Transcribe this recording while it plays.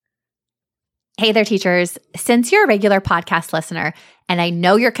Hey there, teachers. Since you're a regular podcast listener, and I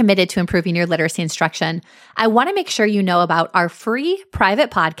know you're committed to improving your literacy instruction, I want to make sure you know about our free private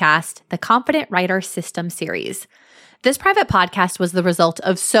podcast, the Confident Writer System series. This private podcast was the result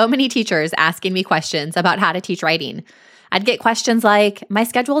of so many teachers asking me questions about how to teach writing. I'd get questions like, my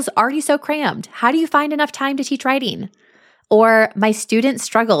schedule is already so crammed. How do you find enough time to teach writing? Or my students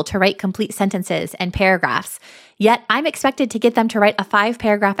struggle to write complete sentences and paragraphs, yet I'm expected to get them to write a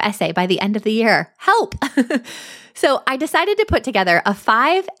 5-paragraph essay by the end of the year. Help! So I decided to put together a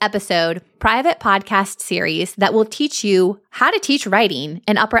 5-episode private podcast series that will teach you how to teach writing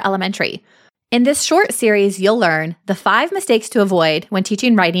in upper elementary. In this short series, you'll learn the 5 mistakes to avoid when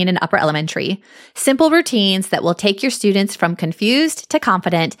teaching writing in upper elementary, simple routines that will take your students from confused to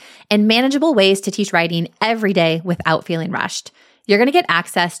confident, and manageable ways to teach writing every day without feeling rushed. You're going to get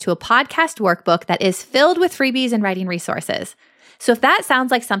access to a podcast workbook that is filled with freebies and writing resources. So if that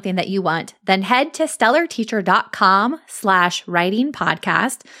sounds like something that you want, then head to stellarteacher.com/writing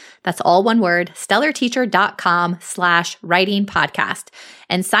podcast. That's all one word, stellarteacher.com/writing podcast,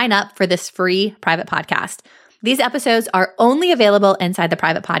 and sign up for this free private podcast. These episodes are only available inside the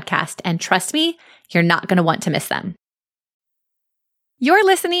private podcast, and trust me, you're not going to want to miss them. You're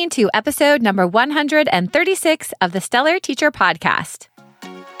listening to episode number 136 of the Stellar Teacher Podcast.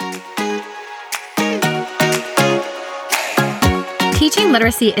 Teaching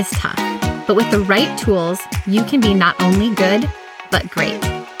literacy is tough, but with the right tools, you can be not only good, but great.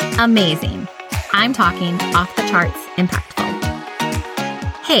 Amazing. I'm talking off the charts impactful.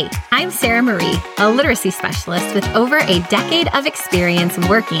 Hey, I'm Sarah Marie, a literacy specialist with over a decade of experience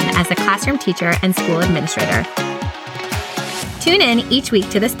working as a classroom teacher and school administrator. Tune in each week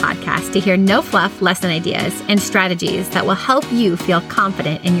to this podcast to hear no-fluff lesson ideas and strategies that will help you feel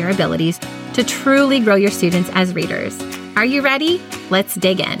confident in your abilities to truly grow your students as readers. Are you ready? Let's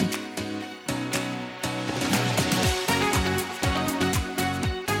dig in.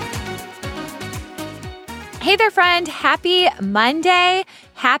 Hey there, friend. Happy Monday.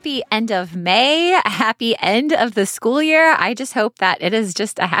 Happy end of May. Happy end of the school year. I just hope that it is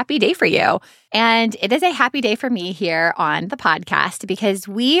just a happy day for you. And it is a happy day for me here on the podcast because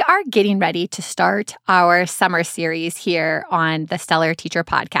we are getting ready to start our summer series here on the Stellar Teacher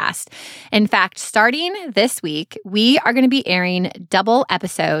Podcast. In fact, starting this week, we are going to be airing double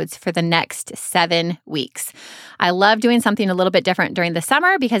episodes for the next 7 weeks. I love doing something a little bit different during the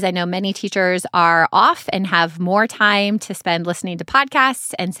summer because I know many teachers are off and have more time to spend listening to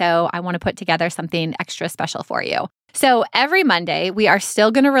podcasts. And so I want to put together something extra special for you. So every Monday, we are still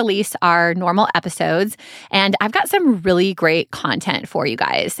going to release our normal episodes, and I've got some really great content for you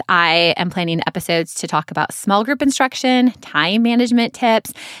guys. I am planning episodes to talk about small group instruction, time management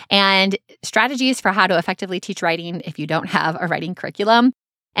tips, and strategies for how to effectively teach writing if you don't have a writing curriculum.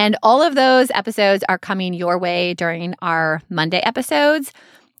 And all of those episodes are coming your way during our Monday episodes.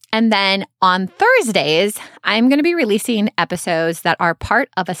 And then on Thursdays, I'm going to be releasing episodes that are part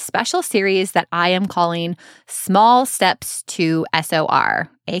of a special series that I am calling Small Steps to SOR,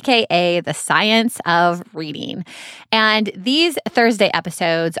 aka the Science of Reading. And these Thursday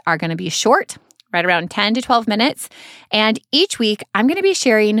episodes are going to be short, right around 10 to 12 minutes. And each week, I'm going to be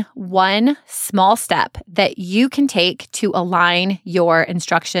sharing one small step that you can take to align your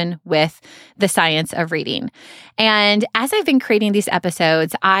instruction with the science of reading. And as I've been creating these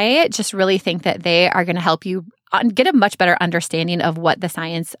episodes, I just really think that they are going to help you get a much better understanding of what the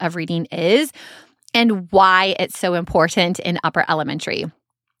science of reading is and why it's so important in upper elementary.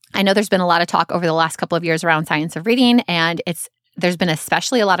 I know there's been a lot of talk over the last couple of years around science of reading, and there's been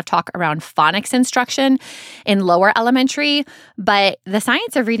especially a lot of talk around phonics instruction in lower elementary, but the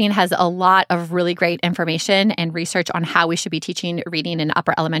science of reading has a lot of really great information and research on how we should be teaching reading in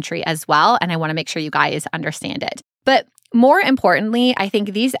upper elementary as well, and I want to make sure you guys understand it. But more importantly, I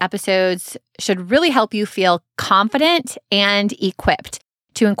think these episodes should really help you feel confident and equipped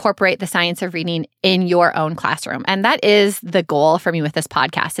to incorporate the science of reading in your own classroom. And that is the goal for me with this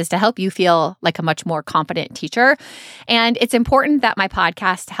podcast, is to help you feel like a much more confident teacher. And it's important that my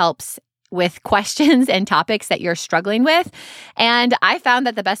podcast helps with questions and topics that you're struggling with. And I found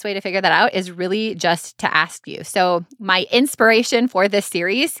that the best way to figure that out is really just to ask you. So my inspiration for this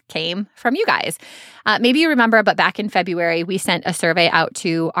series came from you guys. Maybe you remember, but back in February, we sent a survey out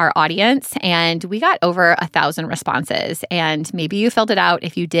to our audience and we got over 1,000 responses. And maybe you filled it out.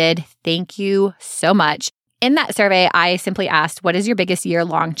 If you did, thank you so much. In that survey, I simply asked, what is your biggest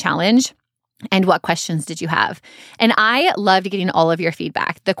year-long challenge? And what questions did you have? And I loved getting all of your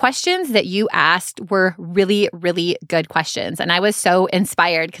feedback. The questions that you asked were really, really good questions. And I was so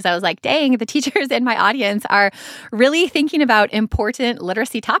inspired because I was like, dang, the teachers in my audience are really thinking about important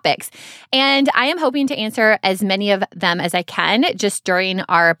literacy topics. And I am hoping to answer as many of them as I can just during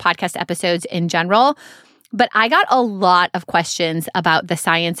our podcast episodes in general. But I got a lot of questions about the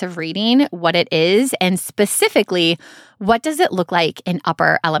science of reading, what it is, and specifically, what does it look like in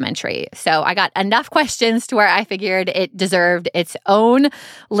upper elementary? So I got enough questions to where I figured it deserved its own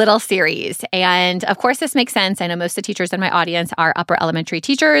little series. And of course, this makes sense. I know most of the teachers in my audience are upper elementary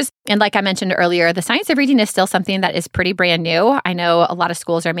teachers. And like I mentioned earlier, the science of reading is still something that is pretty brand new. I know a lot of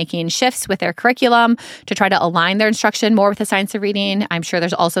schools are making shifts with their curriculum to try to align their instruction more with the science of reading. I'm sure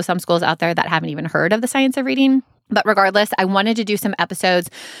there's also some schools out there that haven't even heard of the science of reading. But regardless, I wanted to do some episodes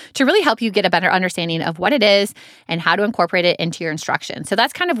to really help you get a better understanding of what it is and how to incorporate it into your instruction. So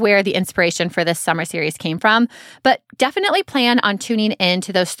that's kind of where the inspiration for this summer series came from. But definitely plan on tuning in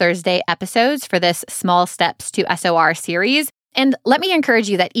to those Thursday episodes for this Small Steps to SOR series. And let me encourage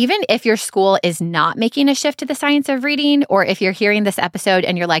you that even if your school is not making a shift to the science of reading, or if you're hearing this episode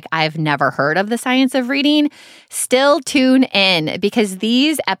and you're like, I've never heard of the science of reading, still tune in because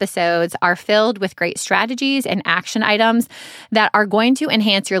these episodes are filled with great strategies and action items that are going to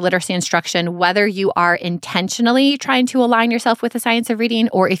enhance your literacy instruction, whether you are intentionally trying to align yourself with the science of reading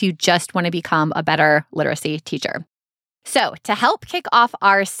or if you just want to become a better literacy teacher. So, to help kick off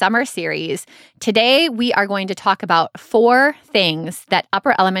our summer series, today we are going to talk about 4 things that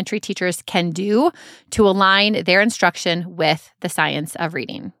upper elementary teachers can do to align their instruction with the science of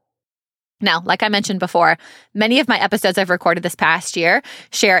reading. Now, like I mentioned before, many of my episodes I've recorded this past year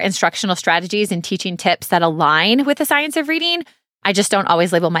share instructional strategies and teaching tips that align with the science of reading. I just don't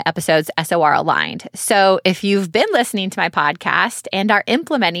always label my episodes SOR aligned. So, if you've been listening to my podcast and are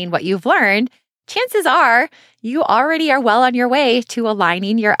implementing what you've learned, chances are you already are well on your way to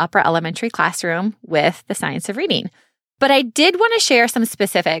aligning your upper elementary classroom with the science of reading. But I did want to share some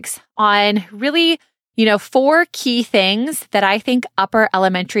specifics on really, 4 key things that I think upper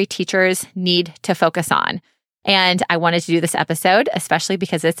elementary teachers need to focus on. And I wanted to do this episode, especially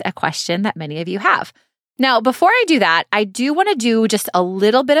because it's a question that many of you have. Now, before I do that, I do want to do just a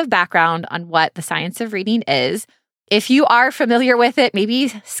little bit of background on what the science of reading is. If you are familiar with it, maybe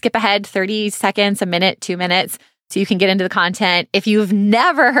skip ahead 30 seconds, a minute, 2 minutes, so you can get into the content. If you've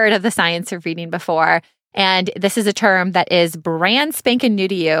never heard of the science of reading before, and this is a term that is brand spanking new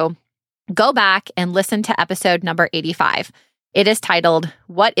to you, go back and listen to episode number 85. It is titled,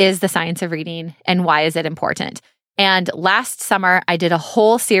 What is the Science of Reading and Why is it Important? And last summer, I did a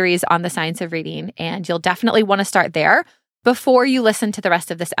whole series on the science of reading, and you'll definitely want to start there before you listen to the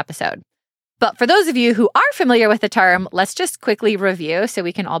rest of this episode. But for those of you who are familiar with the term, let's just quickly review so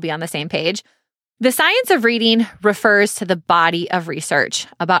we can all be on the same page. The science of reading refers to the body of research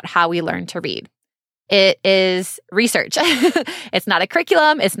about how we learn to read. It is research. It's not a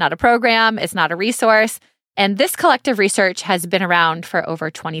curriculum, it's not a program, it's not a resource. And this collective research has been around for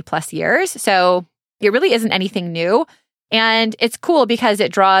over 20 plus years. So it really isn't anything new. And it's cool because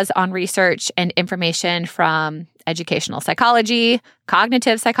it draws on research and information from educational psychology,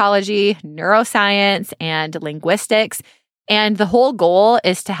 cognitive psychology, neuroscience, and linguistics. And the whole goal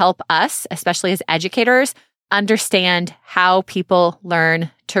is to help us, especially as educators, understand how people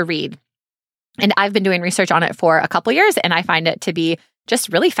learn to read. And I've been doing research on it for a couple years, and I find it to be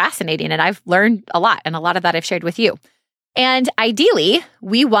just really fascinating. And I've learned a lot, and a lot of that I've shared with you. And ideally,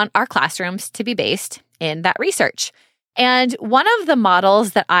 we want our classrooms to be based in that research. And one of the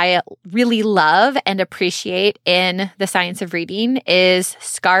models that I really love and appreciate in the science of reading is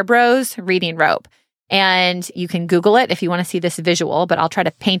Scarborough's reading rope. And you can Google it if you want to see this visual, but I'll try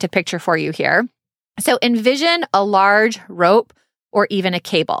to paint a picture for you here. So envision a large rope or even a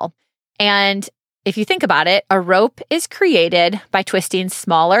cable. And if you think about it, a rope is created by twisting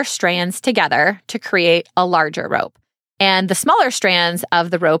smaller strands together to create a larger rope. And the smaller strands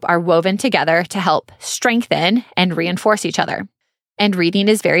of the rope are woven together to help strengthen and reinforce each other. And reading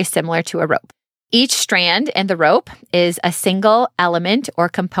is very similar to a rope. Each strand in the rope is a single element or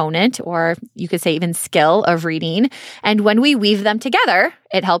component, or you could say even skill of reading. And when we weave them together,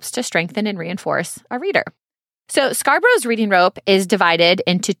 it helps to strengthen and reinforce a reader. So Scarborough's reading rope is divided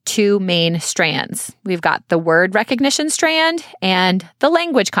into 2 main strands. We've got the word recognition strand and the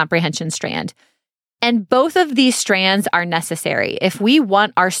language comprehension strand. And both of these strands are necessary. If we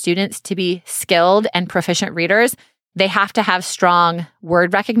want our students to be skilled and proficient readers, they have to have strong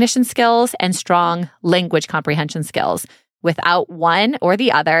word recognition skills and strong language comprehension skills. Without one or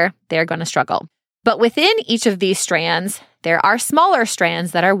the other, they're going to struggle. But within each of these strands, there are smaller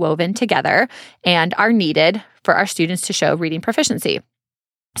strands that are woven together and are needed for our students to show reading proficiency.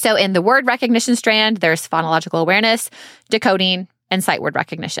 So in the word recognition strand, there's phonological awareness, decoding, and sight word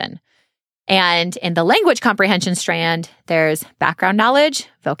recognition. And in the language comprehension strand, there's background knowledge,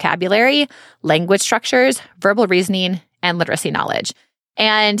 vocabulary, language structures, verbal reasoning, and literacy knowledge.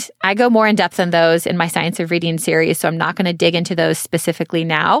 And I go more in depth on those in my Science of Reading series, so I'm not going to dig into those specifically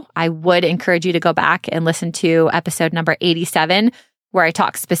now. I would encourage you to go back and listen to episode number 87, where I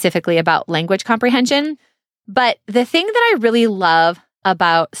talk specifically about language comprehension. But the thing that I really love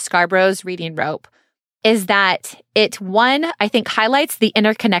about Scarborough's reading rope is that it, one, I think highlights the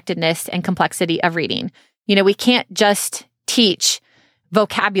interconnectedness and complexity of reading. We can't just teach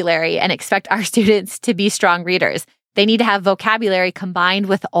vocabulary and expect our students to be strong readers. They need to have vocabulary combined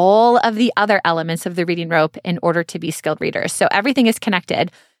with all of the other elements of the reading rope in order to be skilled readers. So everything is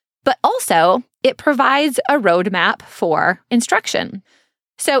connected, but also it provides a roadmap for instruction.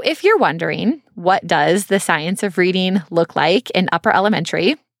 So if you're wondering, what does the science of reading look like in upper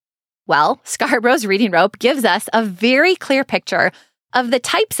elementary? Well, Scarborough's reading rope gives us a very clear picture of the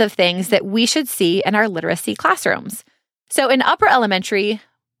types of things that we should see in our literacy classrooms. So in upper elementary,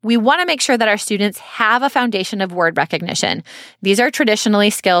 we want to make sure that our students have a foundation of word recognition. These are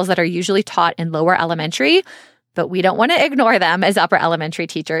traditionally skills that are usually taught in lower elementary, but we don't want to ignore them as upper elementary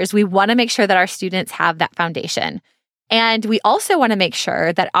teachers. We want to make sure that our students have that foundation. And we also want to make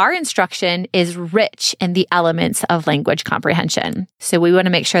sure that our instruction is rich in the elements of language comprehension. So we want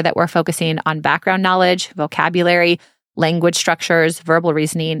to make sure that we're focusing on background knowledge, vocabulary, language structures, verbal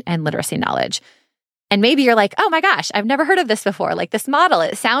reasoning, and literacy knowledge. And maybe you're like, oh my gosh, I've never heard of this before. Like this model,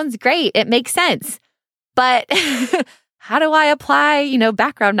 it sounds great. It makes sense. But how do I apply,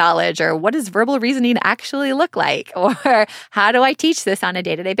 background knowledge, or what does verbal reasoning actually look like? Or how do I teach this on a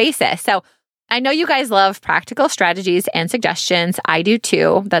day-to-day basis? So I know you guys love practical strategies and suggestions. I do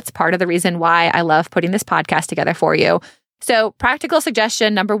too. That's part of the reason why I love putting this podcast together for you. So practical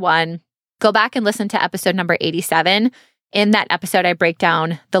suggestion number 1, go back and listen to episode number 87. In that episode, I break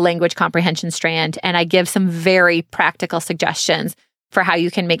down the language comprehension strand, and I give some very practical suggestions for how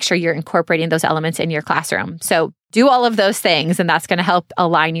you can make sure you're incorporating those elements in your classroom. So do all of those things, and that's going to help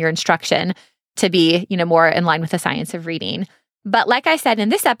align your instruction to be, more in line with the science of reading. But like I said in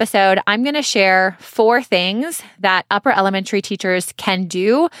this episode, I'm going to share 4 things that upper elementary teachers can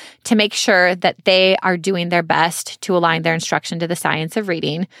do to make sure that they are doing their best to align their instruction to the science of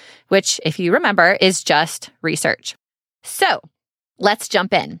reading, which, if you remember, is just research. So let's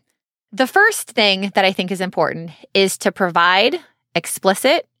jump in. The first thing that I think is important is to provide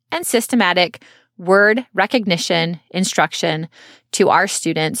explicit and systematic word recognition instruction to our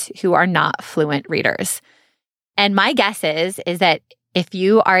students who are not fluent readers. And my guess is that if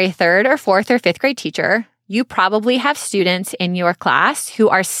you are a 3rd or 4th or 5th grade teacher, you probably have students in your class who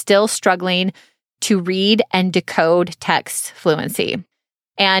are still struggling to read and decode text fluency.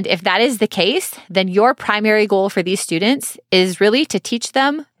 And if that is the case, then your primary goal for these students is really to teach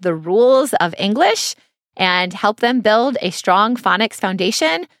them the rules of English and help them build a strong phonics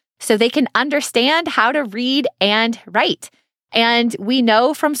foundation so they can understand how to read and write. And we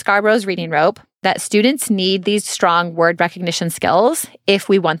know from Scarborough's reading rope that students need these strong word recognition skills if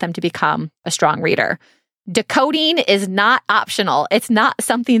we want them to become a strong reader. Decoding is not optional. It's not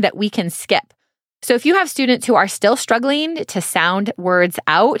something that we can skip. So if you have students who are still struggling to sound words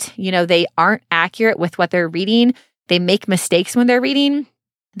out, they aren't accurate with what they're reading, they make mistakes when they're reading,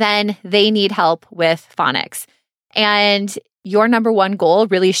 then they need help with phonics. And your number 1 goal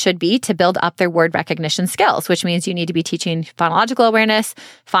really should be to build up their word recognition skills, which means you need to be teaching phonological awareness,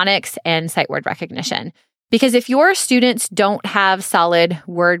 phonics, and sight word recognition. Because if your students don't have solid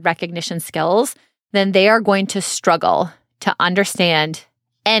word recognition skills, then they are going to struggle to understand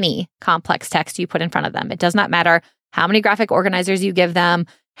any complex text you put in front of them. It does not matter how many graphic organizers you give them,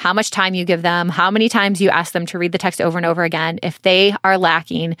 how much time you give them, how many times you ask them to read the text over and over again. If they are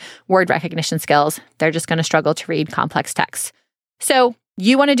lacking word recognition skills, they're just going to struggle to read complex text. So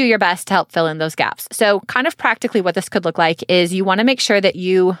you want to do your best to help fill in those gaps. So kind of practically what this could look like is you want to make sure that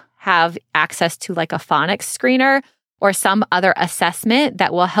you have access to like a phonics screener or some other assessment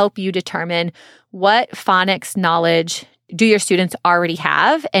that will help you determine what phonics knowledge do your students already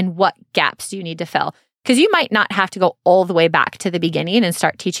have and what gaps do you need to fill. Because you might not have to go all the way back to the beginning and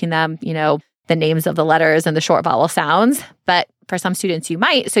start teaching them, the names of the letters and the short vowel sounds. But for some students, you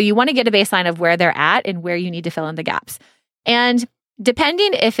might. So you want to get a baseline of where they're at and where you need to fill in the gaps. And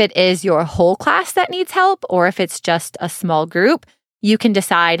depending if it is your whole class that needs help or if it's just a small group, you can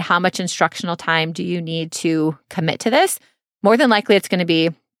decide how much instructional time do you need to commit to this. More than likely, it's going to be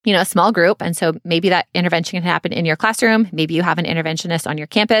a small group. And so maybe that intervention can happen in your classroom. Maybe you have an interventionist on your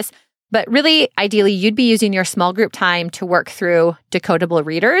campus. But really, ideally, you'd be using your small group time to work through decodable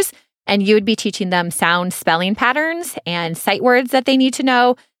readers. And you would be teaching them sound spelling patterns and sight words that they need to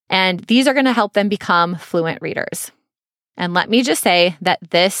know. And these are going to help them become fluent readers. And let me just say that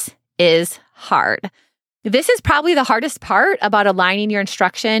this is hard. This is probably the hardest part about aligning your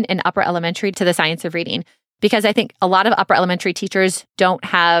instruction in upper elementary to the science of reading, because I think a lot of upper elementary teachers don't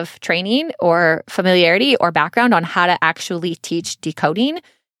have training or familiarity or background on how to actually teach decoding.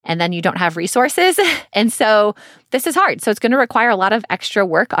 And then you don't have resources. And so this is hard. So it's going to require a lot of extra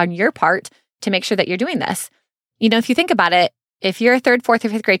work on your part to make sure that you're doing this. If you think about it, if you're a third, fourth, or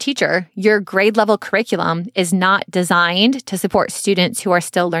fifth grade teacher, your grade level curriculum is not designed to support students who are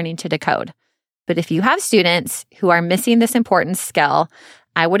still learning to decode. But if you have students who are missing this important skill,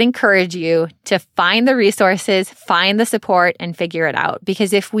 I would encourage you to find the resources, find the support, and figure it out.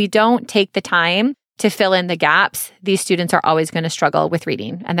 Because if we don't take the time to fill in the gaps, these students are always going to struggle with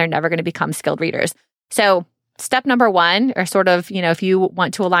reading and they're never going to become skilled readers. So step number one, or sort of, if you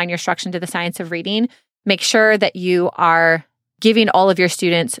want to align your instruction to the science of reading, make sure that you are giving all of your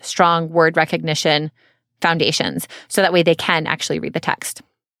students strong word recognition foundations so that way they can actually read the text.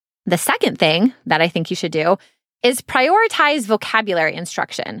 The second thing that I think you should do is prioritize vocabulary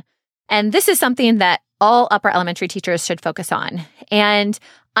instruction. And this is something that all upper elementary teachers should focus on. And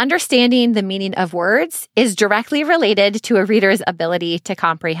understanding the meaning of words is directly related to a reader's ability to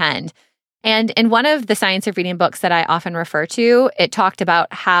comprehend. And in one of the science of reading books that I often refer to, it talked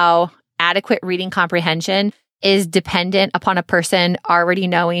about how adequate reading comprehension is dependent upon a person already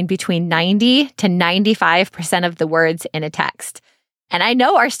knowing between 90 to 95% of the words in a text. And I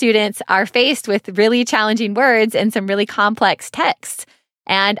know our students are faced with really challenging words and some really complex texts.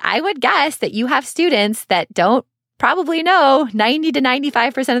 And I would guess that you have students that don't probably know 90 to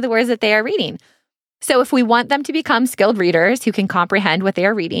 95% of the words that they are reading. So if we want them to become skilled readers who can comprehend what they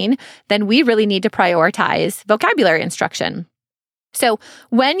are reading, then we really need to prioritize vocabulary instruction. So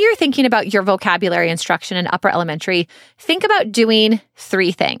when you're thinking about your vocabulary instruction in upper elementary, think about doing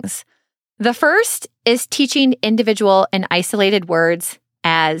 3 things. The first is teaching individual and isolated words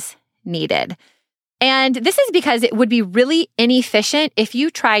as needed. And this is because it would be really inefficient if you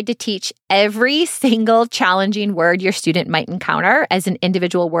tried to teach every single challenging word your student might encounter as an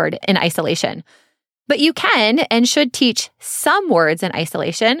individual word in isolation. But you can and should teach some words in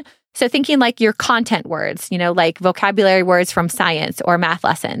isolation. So thinking like your content words, like vocabulary words from science or math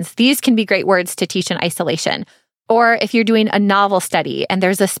lessons. These can be great words to teach in isolation. Or if you're doing a novel study and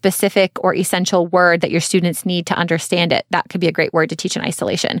there's a specific or essential word that your students need to understand it, that could be a great word to teach in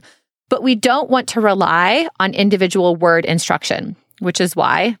isolation. But we don't want to rely on individual word instruction, which is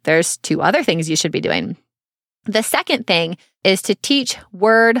why there's 2 other things you should be doing. The second thing is to teach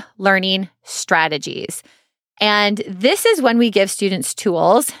word learning strategies. And this is when we give students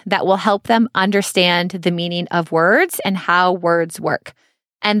tools that will help them understand the meaning of words and how words work.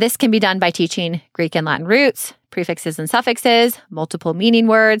 And this can be done by teaching Greek and Latin roots, prefixes and suffixes, multiple meaning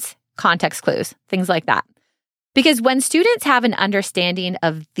words, context clues, things like that. Because when students have an understanding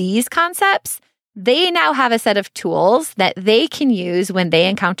of these concepts, they now have a set of tools that they can use when they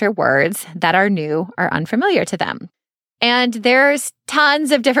encounter words that are new or unfamiliar to them. And there's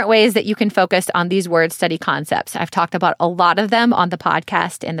tons of different ways that you can focus on these word study concepts. I've talked about a lot of them on the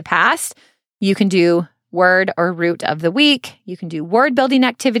podcast in the past. You can do word or root of the week. You can do word building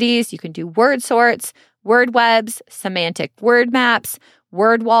activities. You can do word sorts, word webs, semantic word maps,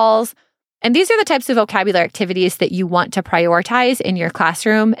 word walls. And these are the types of vocabulary activities that you want to prioritize in your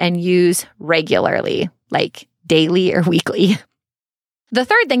classroom and use regularly, like daily or weekly. The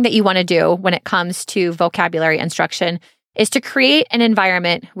third thing that you want to do when it comes to vocabulary instruction is to create an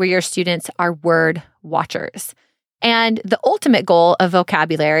environment where your students are word watchers. And the ultimate goal of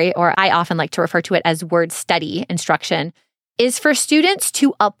vocabulary, or I often like to refer to it as word study instruction, is for students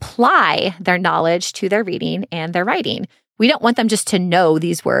to apply their knowledge to their reading and their writing. We don't want them just to know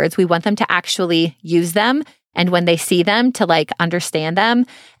these words. We want them to actually use them. And when they see them, to understand them.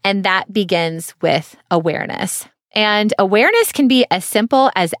 And that begins with awareness. And awareness can be as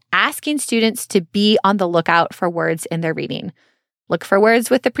simple as asking students to be on the lookout for words in their reading. Look for words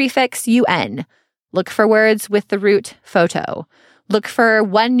with the prefix UN. Look for words with the root photo. Look for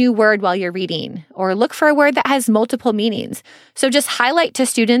one new word while you're reading, or look for a word that has multiple meanings. So just highlight to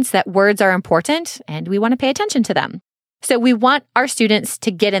students that words are important and we want to pay attention to them. So we want our students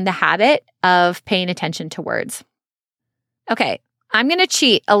to get in the habit of paying attention to words. Okay, I'm going to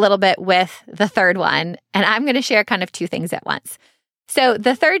cheat a little bit with the third one, and I'm going to share kind of 2 things at once. So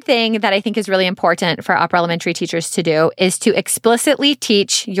the third thing that I think is really important for upper elementary teachers to do is to explicitly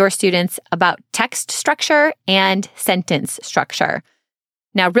teach your students about text structure and sentence structure.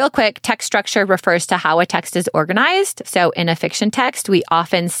 Now, real quick, text structure refers to how a text is organized. So in a fiction text, we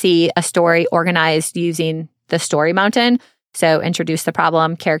often see a story organized using the story mountain. So introduce the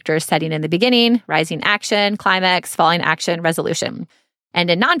problem, characters, setting in the beginning, rising action, climax, falling action, resolution. And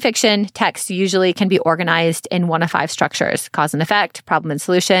in nonfiction, text usually can be organized in one of 5 structures: cause and effect, problem and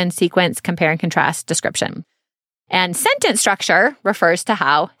solution, sequence, compare and contrast, description. And sentence structure refers to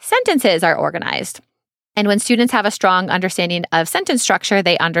how sentences are organized. And when students have a strong understanding of sentence structure,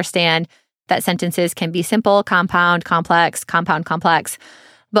 they understand that sentences can be simple, compound, complex, compound, complex.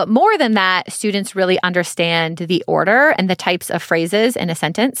 But more than that, students really understand the order and the types of phrases in a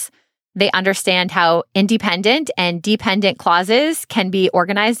sentence. They understand how independent and dependent clauses can be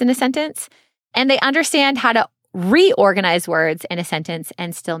organized in a sentence. And they understand how to reorganize words in a sentence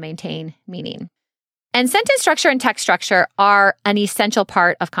and still maintain meaning. And sentence structure and text structure are an essential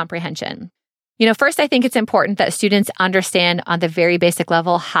part of comprehension. First, I think it's important that students understand on the very basic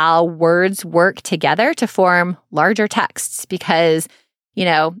level how words work together to form larger texts because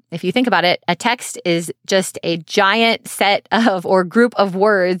if you think about it, a text is just a giant set of or group of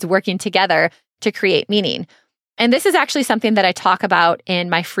words working together to create meaning. And this is actually something that I talk about in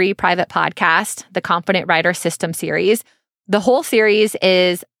my free private podcast, the Confident Writer System series. The whole series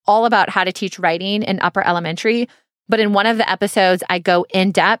is all about how to teach writing in upper elementary. But in one of the episodes, I go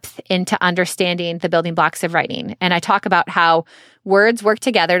in depth into understanding the building blocks of writing. And I talk about how words work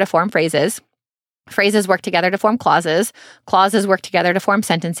together to form phrases. Phrases work together to form clauses. Clauses work together to form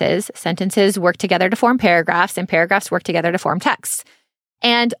sentences. Sentences work together to form paragraphs, and paragraphs work together to form texts.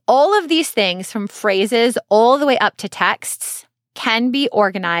 And all of these things, from phrases all the way up to texts, can be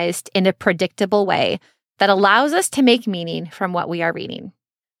organized in a predictable way that allows us to make meaning from what we are reading.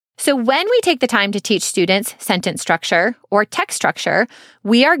 So when we take the time to teach students sentence structure or text structure,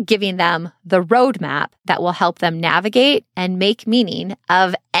 we are giving them the roadmap that will help them navigate and make meaning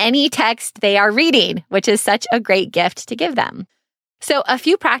of any text they are reading, which is such a great gift to give them. So a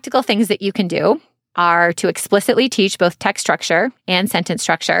few practical things that you can do are to explicitly teach both text structure and sentence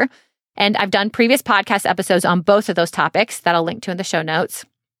structure. And I've done previous podcast episodes on both of those topics that I'll link to in the show notes.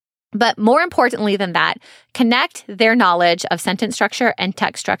 But more importantly than that, connect their knowledge of sentence structure and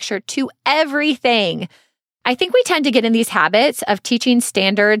text structure to everything. I think we tend to get in these habits of teaching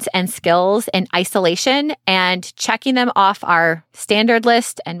standards and skills in isolation and checking them off our standard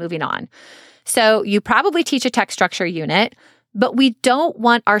list and moving on. So you probably teach a text structure unit, but we don't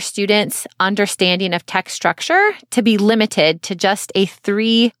want our students' understanding of text structure to be limited to just a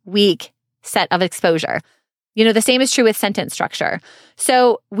 3-week set of exposure. The same is true with sentence structure.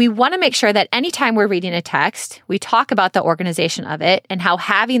 So we want to make sure that anytime we're reading a text, we talk about the organization of it and how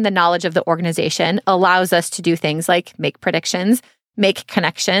having the knowledge of the organization allows us to do things like make predictions, make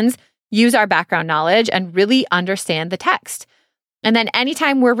connections, use our background knowledge, and really understand the text. And then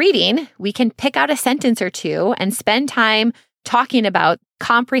anytime we're reading, we can pick out a sentence or two and spend time talking about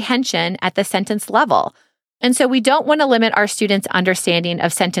comprehension at the sentence level. And so we don't want to limit our students' understanding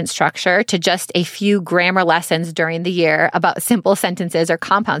of sentence structure to just a few grammar lessons during the year about simple sentences or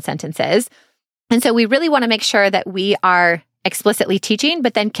compound sentences. And so we really want to make sure that we are explicitly teaching,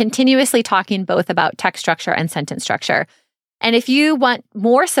 but then continuously talking both about text structure and sentence structure. And if you want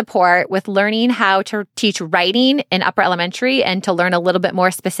more support with learning how to teach writing in upper elementary and to learn a little bit more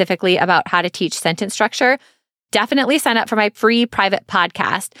specifically about how to teach sentence structure, definitely sign up for my free private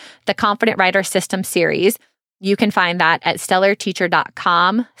podcast, the Confident Writer System series. You can find that at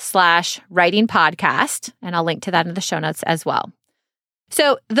stellarteacher.com/writing podcast, and I'll link to that in the show notes as well.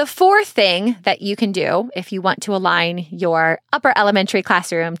 So the fourth thing that you can do if you want to align your upper elementary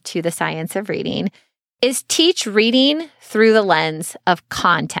classroom to the science of reading is teach reading through the lens of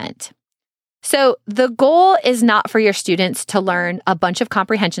content. So the goal is not for your students to learn a bunch of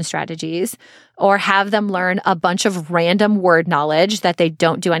comprehension strategies or have them learn a bunch of random word knowledge that they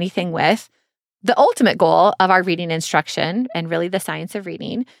don't do anything with. The ultimate goal of our reading instruction, and really the science of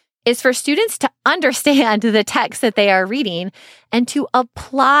reading, is for students to understand the text that they are reading and to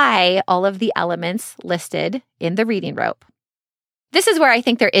apply all of the elements listed in the reading rope. This is where I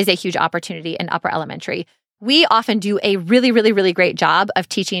think there is a huge opportunity in upper elementary. We often do a really, really, really great job of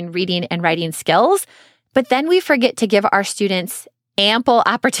teaching reading and writing skills, but then we forget to give our students ample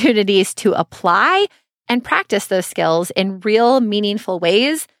opportunities to apply and practice those skills in real, meaningful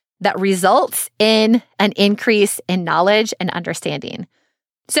ways that results in an increase in knowledge and understanding.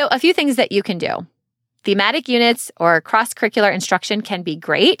 So a few things that you can do. Thematic units or cross-curricular instruction can be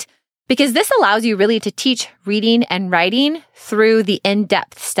great because this allows you really to teach reading and writing through the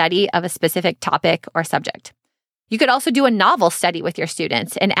in-depth study of a specific topic or subject. You could also do a novel study with your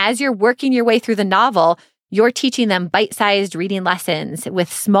students. And as you're working your way through the novel, you're teaching them bite-sized reading lessons with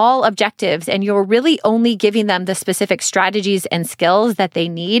small objectives, and you're really only giving them the specific strategies and skills that they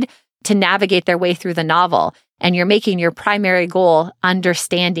need to navigate their way through the novel. And you're making your primary goal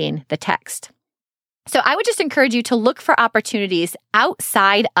understanding the text. So I would just encourage you to look for opportunities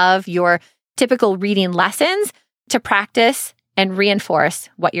outside of your typical reading lessons to practice and reinforce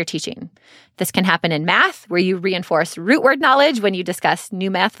what you're teaching. This can happen in math, where you reinforce root word knowledge when you discuss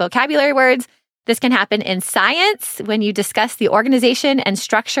new math vocabulary words. This can happen in science when you discuss the organization and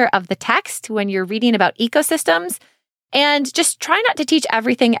structure of the text when you're reading about ecosystems. And just try not to teach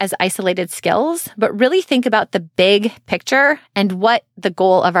everything as isolated skills, but really think about the big picture and what the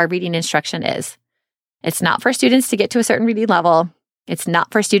goal of our reading instruction is. It's not for students to get to a certain reading level. It's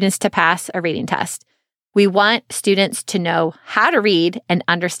not for students to pass a reading test. We want students to know how to read and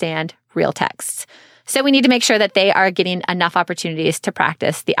understand real texts. So we need to make sure that they are getting enough opportunities to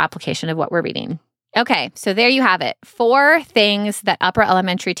practice the application of what we're reading. Okay, so there you have it. 4 things that upper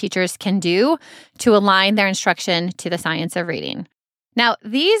elementary teachers can do to align their instruction to the science of reading. Now,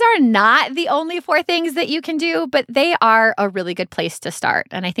 these are not the only 4 things that you can do, but they are a really good place to start.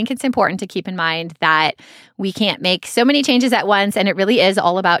 And I think it's important to keep in mind that we can't make so many changes at once, and it really is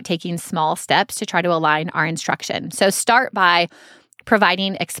all about taking small steps to try to align our instruction. So start by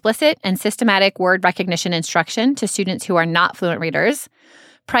providing explicit and systematic word recognition instruction to students who are not fluent readers.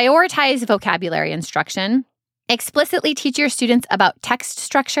 Prioritize vocabulary instruction. Explicitly teach your students about text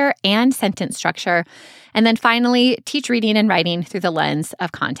structure and sentence structure. And then finally, teach reading and writing through the lens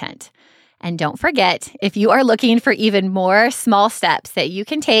of content. And don't forget, if you are looking for even more small steps that you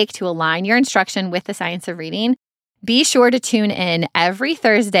can take to align your instruction with the science of reading, be sure to tune in every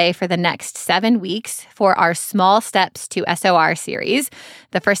Thursday for the next 7 weeks for our Small Steps to SOR series.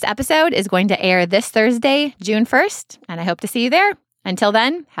 The first episode is going to air this Thursday, June 1st, and I hope to see you there. Until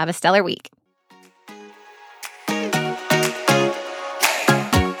then, have a stellar week.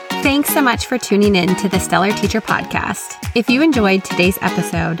 Thanks so much for tuning in to the Stellar Teacher Podcast. If you enjoyed today's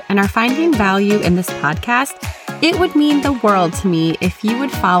episode and are finding value in this podcast, it would mean the world to me if you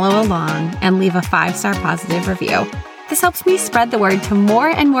would follow along and leave a 5-star positive review. This helps me spread the word to more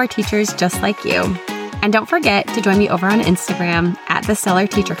and more teachers just like you. And don't forget to join me over on Instagram at the Stellar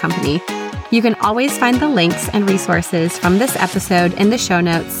Teacher Company. You can always find the links and resources from this episode in the show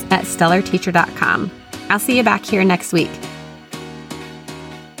notes at stellarteacher.com. I'll see you back here next week.